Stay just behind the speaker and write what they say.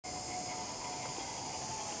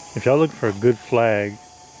If y'all looking for a good flag,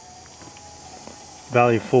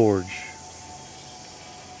 Valley Forge,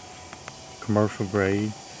 commercial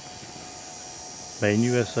grade, made in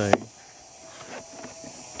USA.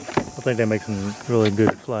 I think they make some really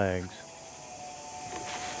good flags.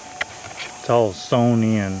 It's all sewn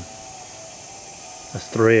in. That's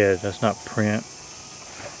thread, that's not print.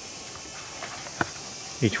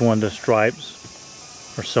 Each one of the stripes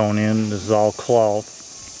are sewn in. This is all cloth.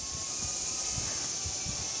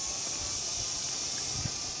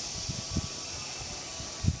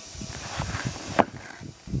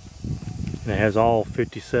 And it has all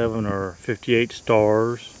 57 or 58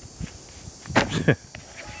 stars.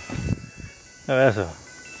 Now that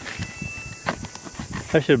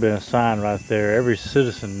should have been a sign right there. Every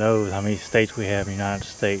citizen knows how many states we have in the United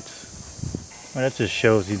States. Well, that just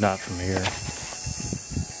shows he's not from here.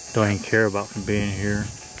 Don't even care about from being here.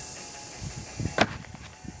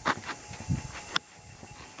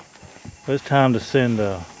 Well, it's time to send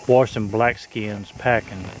the Washington Blackskins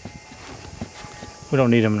packing. We don't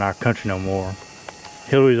need them in our country no more.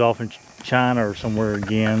 Hillary's off in China or somewhere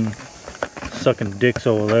again, sucking dicks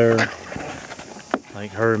over there,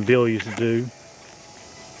 like her and Bill used to do.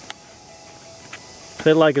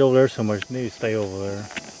 They like it over there so much, they need to stay over there.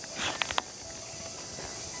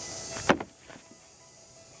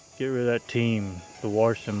 Get rid of that team, the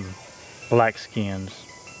Washington Blackskins,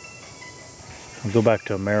 and go back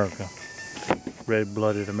to America.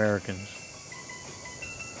 Red-blooded Americans.